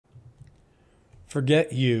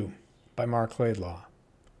Forget You by Mark Laidlaw.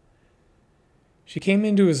 She came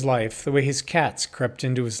into his life the way his cats crept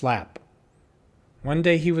into his lap. One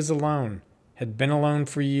day he was alone, had been alone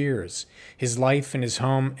for years, his life and his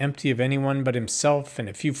home empty of anyone but himself and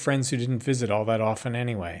a few friends who didn't visit all that often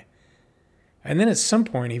anyway. And then at some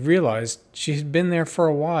point he realized she had been there for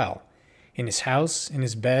a while, in his house, in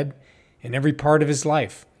his bed, in every part of his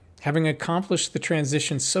life, having accomplished the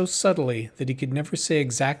transition so subtly that he could never say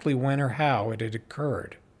exactly when or how it had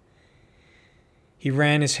occurred. He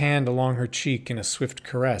ran his hand along her cheek in a swift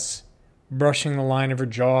caress, brushing the line of her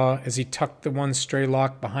jaw as he tucked the one stray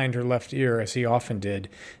lock behind her left ear, as he often did,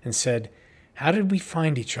 and said, "How did we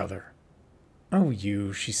find each other?" "Oh,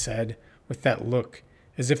 you," she said, with that look,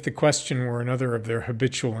 as if the question were another of their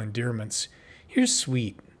habitual endearments. "You're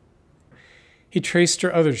sweet." He traced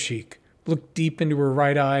her other cheek, looked deep into her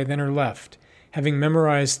right eye, then her left, having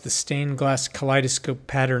memorized the stained glass kaleidoscope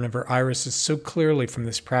pattern of her irises so clearly from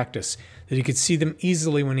this practice that he could see them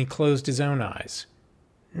easily when he closed his own eyes.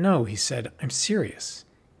 "No," he said, "I'm serious."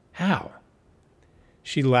 "How?"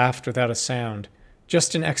 She laughed without a sound,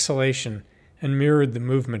 just an exhalation, and mirrored the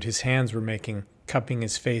movement his hands were making, cupping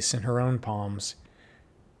his face in her own palms.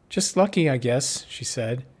 "Just lucky, I guess," she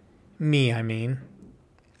said. "Me, I mean."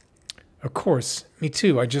 "Of course, me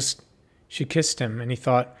too, She kissed him, and he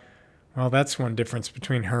thought, well, that's one difference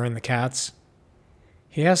between her and the cats.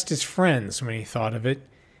 He asked his friends when he thought of it,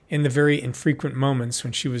 in the very infrequent moments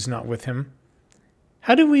when she was not with him.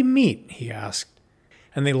 "How did we meet?" he asked.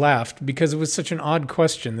 And they laughed because it was such an odd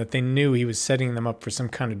question that they knew he was setting them up for some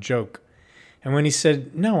kind of joke. And when he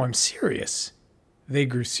said, "No, I'm serious," they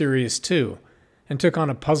grew serious too, and took on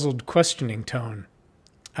a puzzled, questioning tone.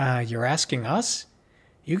 You're asking us?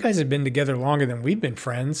 You guys have been together longer than we've been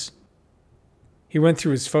friends." He went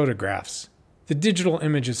through his photographs, the digital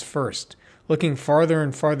images first, looking farther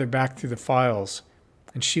and farther back through the files,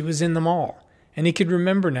 and she was in them all, and he could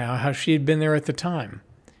remember now how she had been there at the time.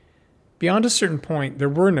 Beyond a certain point, there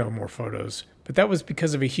were no more photos, but that was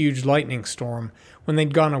because of a huge lightning storm when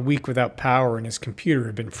they'd gone a week without power and his computer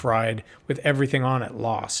had been fried, with everything on it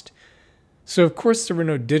lost. So of course there were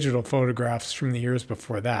no digital photographs from the years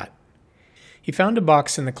before that. He found a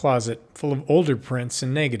box in the closet full of older prints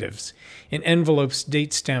and negatives, in envelopes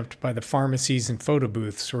date-stamped by the pharmacies and photo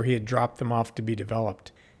booths where he had dropped them off to be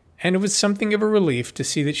developed. And it was something of a relief to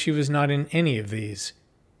see that she was not in any of these.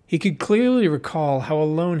 He could clearly recall how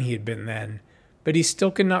alone he had been then, but he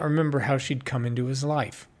still could not remember how she'd come into his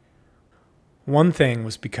life. One thing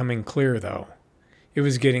was becoming clear, though. It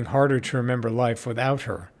was getting harder to remember life without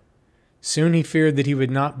her. Soon he feared that he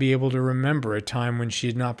would not be able to remember a time when she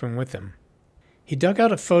had not been with him. He dug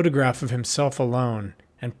out a photograph of himself alone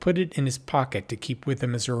and put it in his pocket to keep with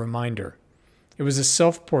him as a reminder. It was a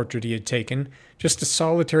self-portrait he had taken, just a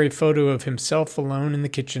solitary photo of himself alone in the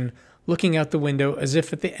kitchen, looking out the window as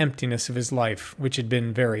if at the emptiness of his life, which had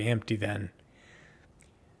been very empty then.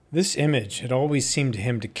 This image had always seemed to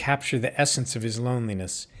him to capture the essence of his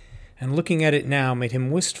loneliness, and looking at it now made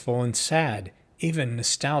him wistful and sad, even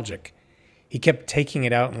nostalgic. He kept taking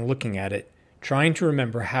it out and looking at it, trying to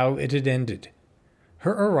remember how it had ended.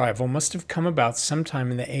 Her arrival must have come about sometime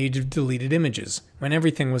in the age of deleted images, when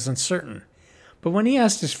everything was uncertain. But when he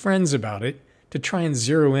asked his friends about it, to try and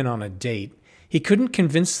zero in on a date, he couldn't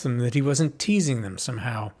convince them that he wasn't teasing them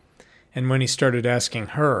somehow. And when he started asking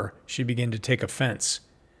her, she began to take offense.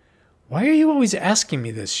 "Why are you always asking me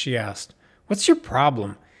this?" she asked. "What's your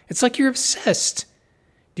problem? It's like you're obsessed.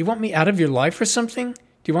 Do you want me out of your life or something?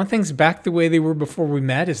 Do you want things back the way they were before we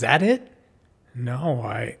met? Is that it?" "No,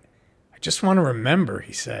 I just want to remember,"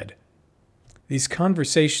 he said. These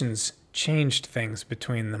conversations changed things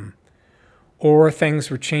between them. Or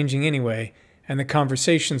things were changing anyway, and the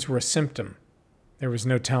conversations were a symptom. There was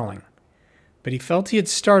no telling. But he felt he had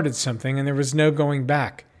started something, and there was no going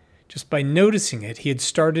back. Just by noticing it, he had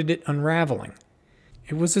started it unraveling.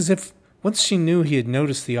 It was as if, once she knew he had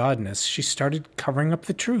noticed the oddness, she started covering up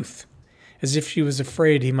the truth, as if she was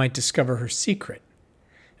afraid he might discover her secret.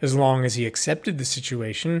 As long as he accepted the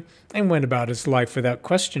situation and went about his life without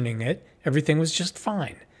questioning it, everything was just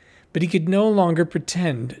fine. But he could no longer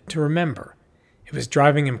pretend to remember. It was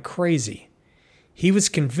driving him crazy. He was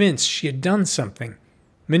convinced she had done something,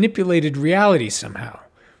 manipulated reality somehow,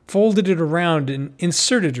 folded it around and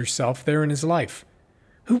inserted herself there in his life.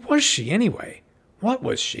 Who was she anyway? What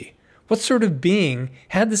was she? What sort of being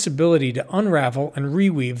had this ability to unravel and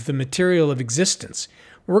reweave the material of existence,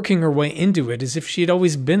 working her way into it as if she had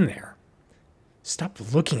always been there? "Stop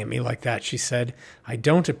looking at me like that," she said. "I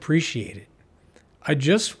don't appreciate it." "I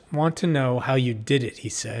just want to know how you did it," he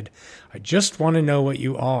said. "I just want to know what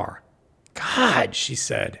you are." "God," she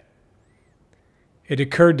said. It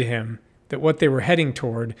occurred to him that what they were heading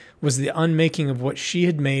toward was the unmaking of what she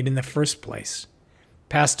had made in the first place.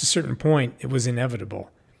 Past a certain point, it was inevitable.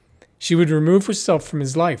 She would remove herself from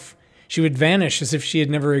his life. She would vanish as if she had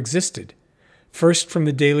never existed. First from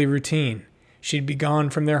the daily routine. She'd be gone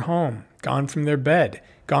from their home, gone from their bed,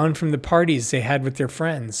 gone from the parties they had with their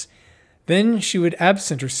friends. Then she would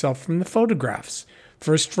absent herself from the photographs,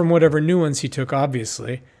 first from whatever new ones he took,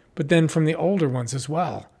 obviously, but then from the older ones as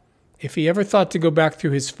well. If he ever thought to go back through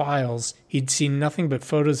his files, he'd see nothing but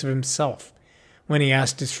photos of himself. When he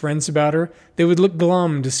asked his friends about her, they would look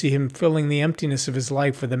glum to see him filling the emptiness of his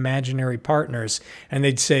life with imaginary partners, and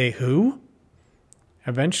they'd say, "Who?"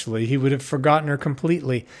 Eventually, he would have forgotten her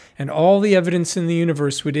completely, and all the evidence in the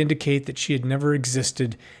universe would indicate that she had never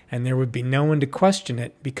existed, and there would be no one to question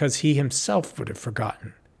it because he himself would have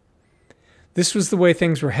forgotten. This was the way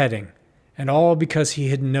things were heading, and all because he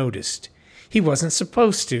had noticed. He wasn't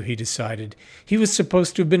supposed to, he decided. He was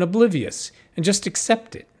supposed to have been oblivious and just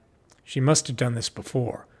accept it. She must have done this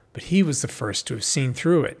before, but he was the first to have seen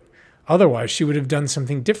through it. Otherwise, she would have done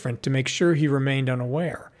something different to make sure he remained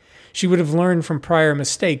unaware. She would have learned from prior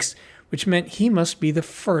mistakes, which meant he must be the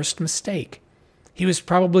first mistake. He was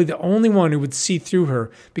probably the only one who would see through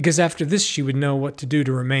her, because after this she would know what to do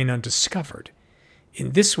to remain undiscovered.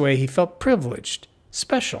 In this way he felt privileged,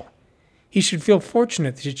 special. He should feel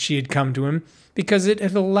fortunate that she had come to him, because it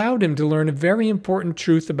had allowed him to learn a very important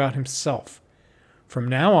truth about himself. From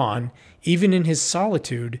now on, even in his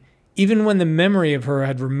solitude, even when the memory of her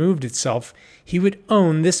had removed itself, he would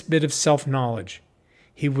own this bit of self-knowledge.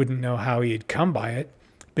 He wouldn't know how he had come by it,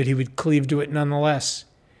 but he would cleave to it nonetheless.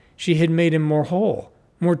 She had made him more whole,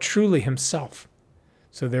 more truly himself.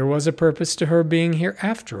 So there was a purpose to her being here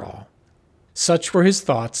after all. Such were his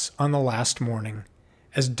thoughts on the last morning,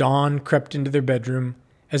 as dawn crept into their bedroom,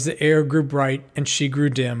 as the air grew bright and she grew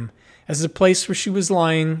dim, as the place where she was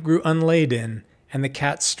lying grew unlaid in, and the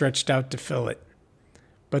cat stretched out to fill it.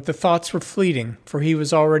 But the thoughts were fleeting, for he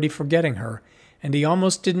was already forgetting her, and he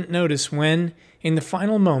almost didn't notice when, in the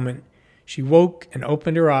final moment, she woke and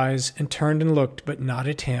opened her eyes and turned and looked, but not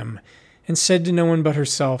at him, and said to no one but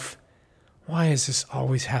herself, "Why is this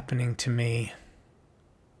always happening to me?"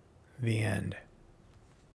 The end.